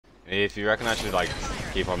If you reckon I should like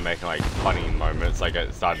keep on making like funny moments like at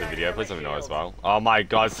the start of the video, please let me know as well. Oh my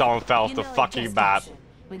god, someone fell off the fucking map.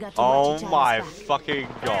 Oh my fucking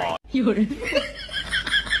god.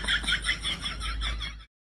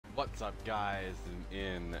 What's up guys, and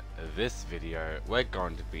in this video we're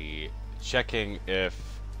going to be checking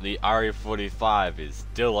if the RE-45 is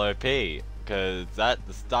still OP, because at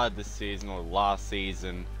the start of this season or last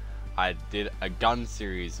season I did a gun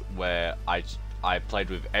series where I played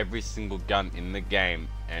with every single gun in the game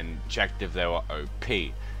and checked if they were OP.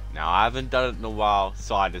 Now I haven't done it in a while,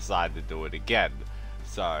 so I decided to do it again.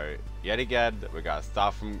 So yet again we're gonna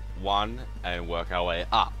start from 1 and work our way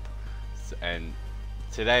up. And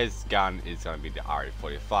today's gun is going to be the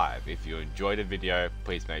RE-45. If you enjoyed the video,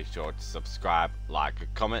 please make sure to subscribe, like,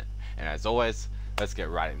 comment, and as always, let's get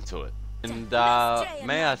right into it. And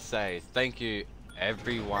may I say thank you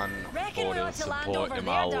everyone for the support in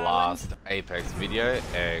my last Apex video.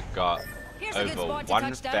 It got over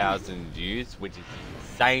 1,000 views, which is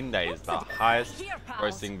insane. That is the highest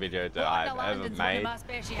grossing video that I've ever made,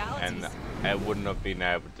 and I wouldn't have been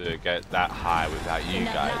able to get that high without you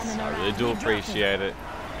guys. I really do appreciate it,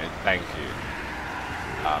 and thank you.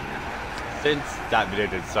 Since that video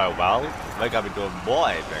did so well, we're going to be doing more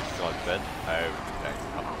Apex content over the next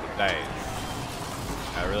couple of days.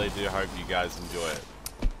 I really do hope you guys enjoy it,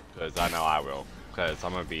 because I know I will, because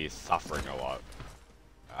I'm going to be suffering a lot.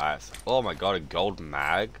 Alright, so, oh my god, a gold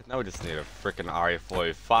mag? Now we just need a freaking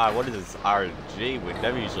RE-45. What is this RNG? We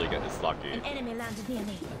never usually get this lucky. An enemy landed near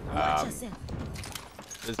me.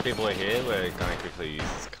 There's people here, we're going to quickly use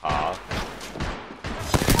this car.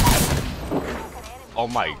 Oh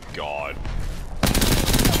my god.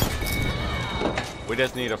 We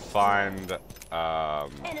just need to find,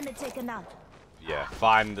 enemy taken out. yeah,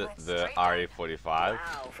 find the RE-45. Wow,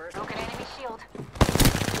 first broken enemy shield.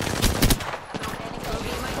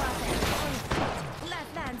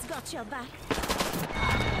 Left hand's got your back.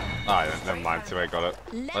 Oh, never mind, see I got it.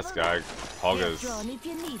 Let's go. Hoggers. If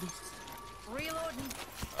you need it. Reloading.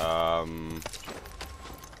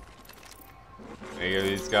 Any of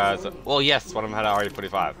these guys? Well, yes, one of them had an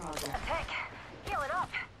RE-45. Attack. Heal it up.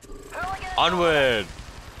 Hooligan. Onward!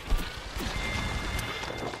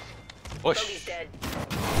 Push! Bogey's dead.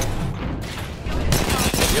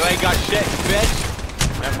 You ain't got shit,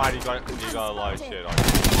 bitch! Never mind, you got a lot of shit on you.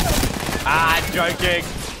 Ah, joking!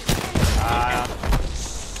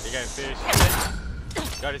 You're getting finished,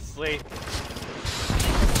 bitch. Go to sleep.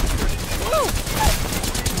 Woo!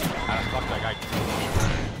 Fuck that guy.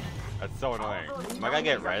 That's so annoying. Am I gonna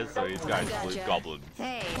get res so these guys loot goblins?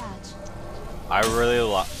 Hey. I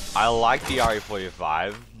like the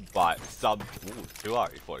RE-45, but two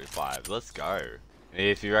RE-45s. Let's go.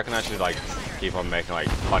 If you reckon I should like keep on making like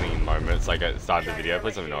funny moments like at the start of the video,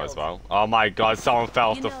 please let me know as well. Oh my god, someone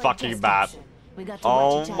fell off the fucking map.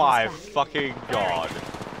 Oh my fucking god.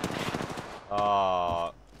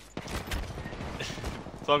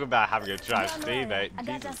 Talk about having a trash teammate.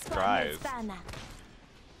 Jesus Christ.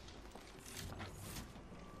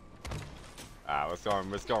 Let's go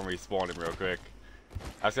and respawn him real quick.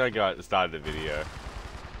 I was gonna go at the start of the video.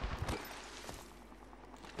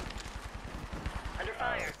 Under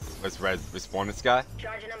fire. Let's respawn this guy.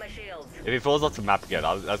 Charging on my shields. If he falls off the map again,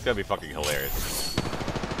 that's gonna be fucking hilarious.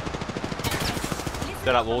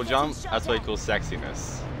 Set up wall jump. That's what he calls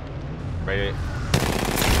sexiness. Ready?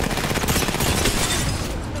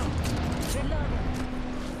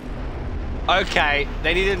 Okay,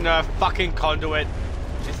 they need to nerf fucking conduit.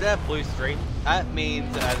 Is there a blue stream? That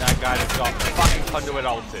means that guy just got fucking conduit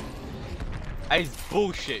ulted. That is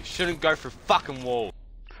bullshit. Shouldn't go through fucking wall.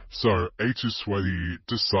 So, H is Sweaty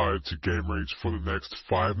decided to game rage for the next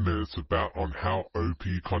 5 minutes about on how OP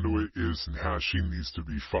Conduit is and how she needs to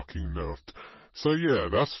be fucking nerfed. So yeah,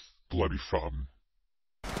 that's bloody fun.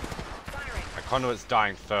 My conduit's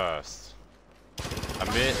dying first.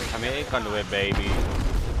 Come here, conduit baby.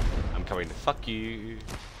 I'm coming to fuck you.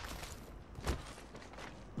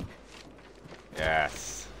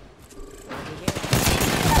 Yes.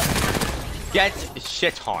 Get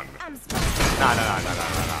shit on.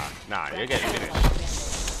 Nah, you're getting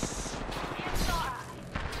finished.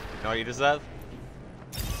 You know what you deserve?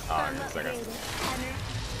 Oh, hang on a second.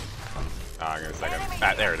 Oh, hang on a second.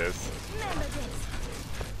 Ah, there it is.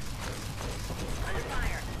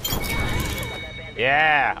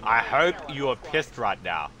 Yeah, I hope you are pissed right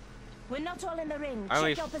now. We're not all in the ring.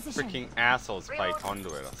 Only Check your position. freaking assholes play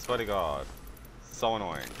conduit. I swear to God. So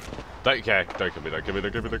annoying. Don't kill me.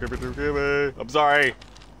 I'm sorry.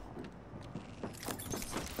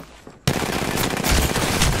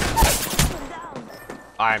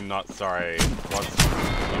 I'm not sorry. Once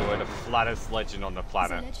you we're the flattest legend on the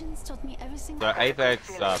planet. So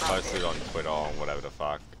Apex posted on Twitter or whatever the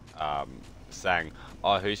fuck, saying,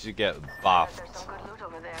 oh, who should get buffed?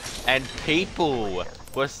 And people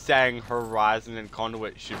were saying Horizon and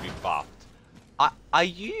Conduit should be buffed. Are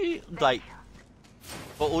you, like,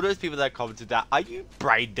 for all those people that commented that, are you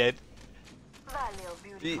brain dead?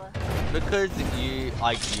 Because you,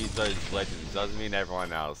 like, use those legends doesn't mean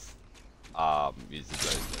everyone else uses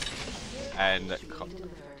those legends. And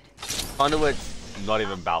Conduit's not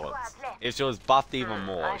even balanced. If she was buffed even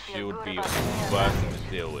more, she would be worse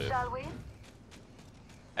to deal with.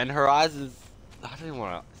 And Horizons, I don't even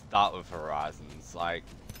want to start with Horizons. Like,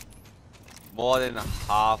 more than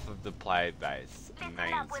half of the player base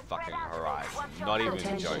names fucking Horizon. Not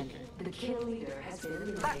even joking.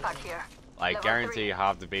 Like, guarantee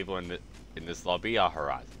half the people in this lobby are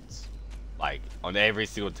Horizons. Like, on every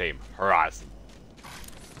single team, Horizon.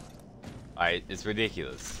 Like, it's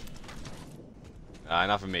ridiculous.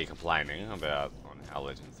 Enough of me complaining about how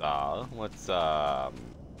legends are.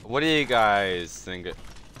 What do you guys think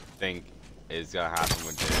is gonna happen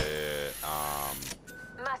with the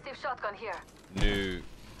massive shotgun here. New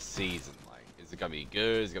season? Like, is it gonna be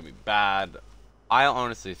good? Is it gonna be bad? I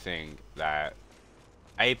honestly think that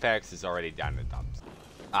Apex is already down in the dumps.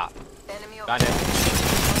 Done it.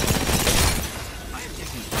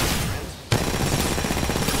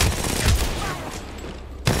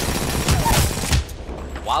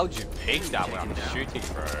 Why would you pick that when I'm shooting,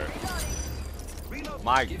 bro?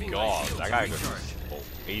 My god, that guy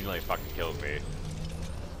easily fucking killed me.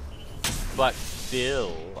 But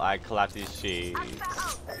still, I collapsed his sheets.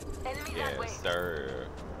 Yes, sir.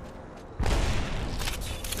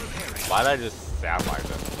 Why did I just sound like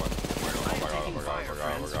this? Oh my god, oh my god, oh my god, oh my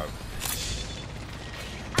god, oh my god.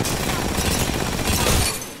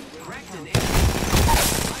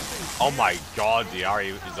 Oh my god, the RE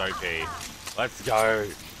is OP. Let's go.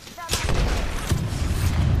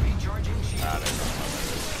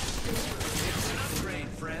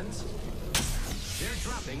 Friends. They're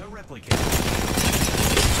dropping a replicator.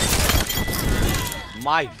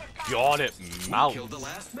 My god, it melts. Killed the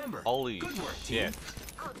last member. Holy Good work, shit. team.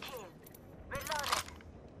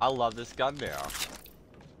 I love this gun now.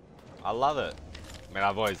 I love it. I mean,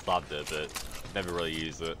 I've always loved it, but never really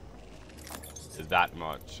used it that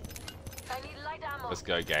much. Let's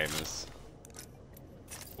go, gamers.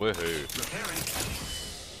 Woohoo.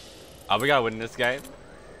 Are we gonna win this game?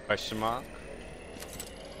 Question mark.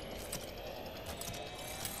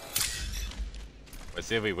 Let's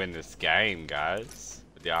see if we win this game, guys.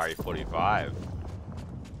 With the RE-45.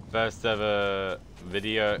 First ever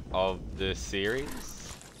video of the series.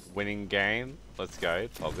 Winning game. Let's go,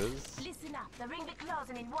 Poggers.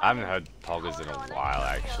 I haven't heard Poggers in a while,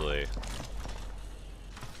 actually.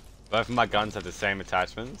 Both of my guns have the same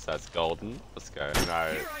attachments. That's golden. Let's go. No.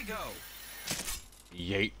 Here I go.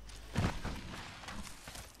 Yeet.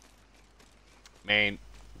 Man,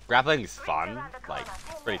 grappling is fun. Like,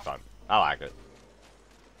 it's pretty fun. I like it.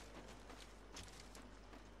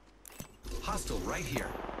 Hostile right here.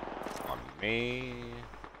 On me.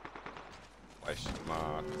 Question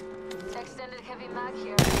mark. Extended heavy mag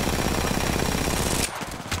here. I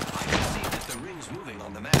can see that the ring's moving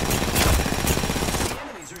on the map. The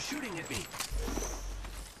enemies are shooting at me.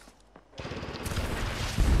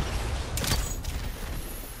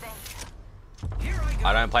 Here I go.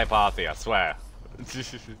 I don't play Parthy, I swear.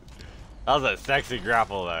 That was a sexy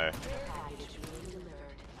grapple though.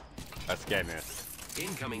 Let's get this.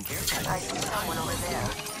 Incoming care. I see someone over there.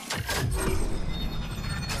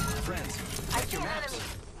 Friends, I check see your an maps. enemy.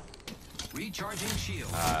 Recharging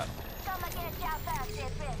shield.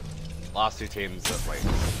 Last two teams. Wait,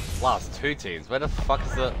 last two teams. Where the fuck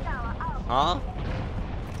is it? Huh?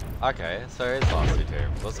 Okay, so it's last two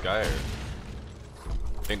teams. Let's go. I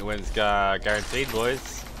think the win's guaranteed,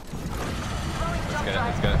 boys. Let's get it.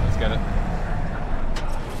 Let's get it. Let's get it.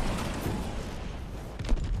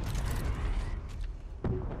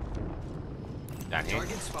 Down here.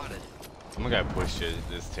 Target spotted. I'm gonna go push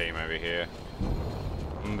this team over here.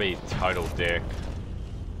 I'm gonna be total dick.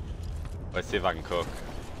 Let's see if I can cook.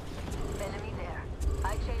 Enemy there.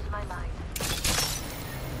 I changed my mind.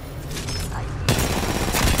 I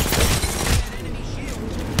see. Enemy shield.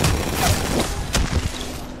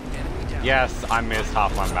 Enemy down. Yes, I missed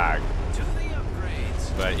half my bag. To the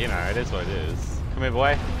upgrades. But, you know, it is what it is. Come here,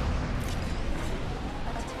 boy.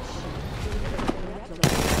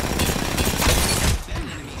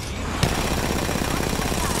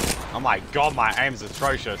 Oh my god, my aim's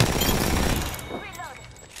atrocious.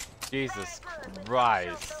 Jesus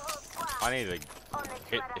Christ. I need to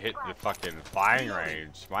hit the fucking firing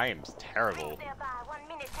range. My aim's terrible.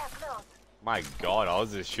 My god, I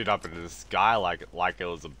was just shoot up into the sky like it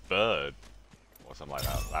was a bird. Or something like that.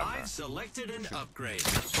 I don't know. I've selected an upgrade.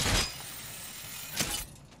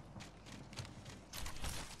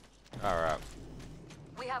 Alright.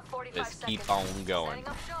 We have 45 Let's seconds. keep on going. Setting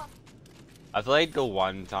up shop. I played the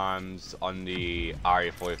 1 times on the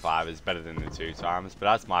RE-45 is better than the 2 times, but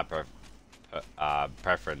that's my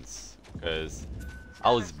preference, because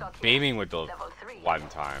I was beaming with the 1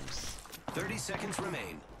 times. 30 seconds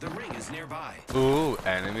remain. The ring is nearby. Ooh,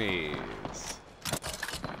 enemies.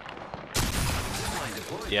 Zipline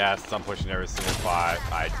deployed. Yes, I'm pushing every single fight.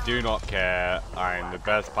 I do not care. I'm the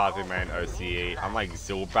best Pathway man OCE. I'm like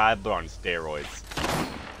Zilbrad, but on steroids.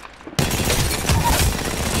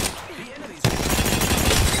 The enemy's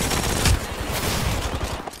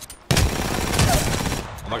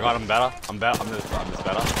Oh my god, I'm better. I'm just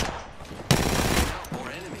better. more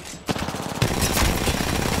enemies.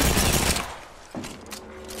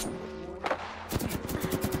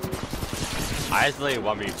 I actually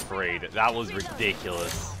 1v3'd. That was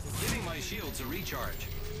ridiculous. Giving my shields a recharge.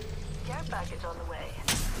 Care package on the way.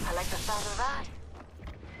 I like the sound of that.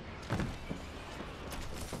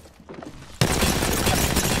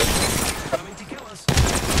 Coming to kill us.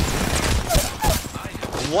 I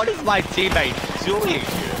have What is my teammate doing here?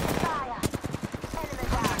 Fire! Enemy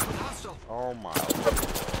down. hostile. Oh my.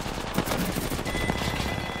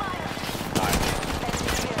 Enemy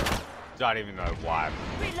here. Don't even know why.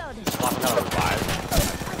 Reloading. Fuck no, revive.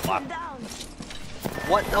 One down.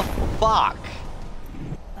 What the fuck?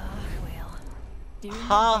 Ah, well. Doing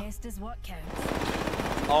Huh? your best is what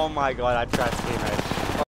counts. Oh my god, I trust teammate.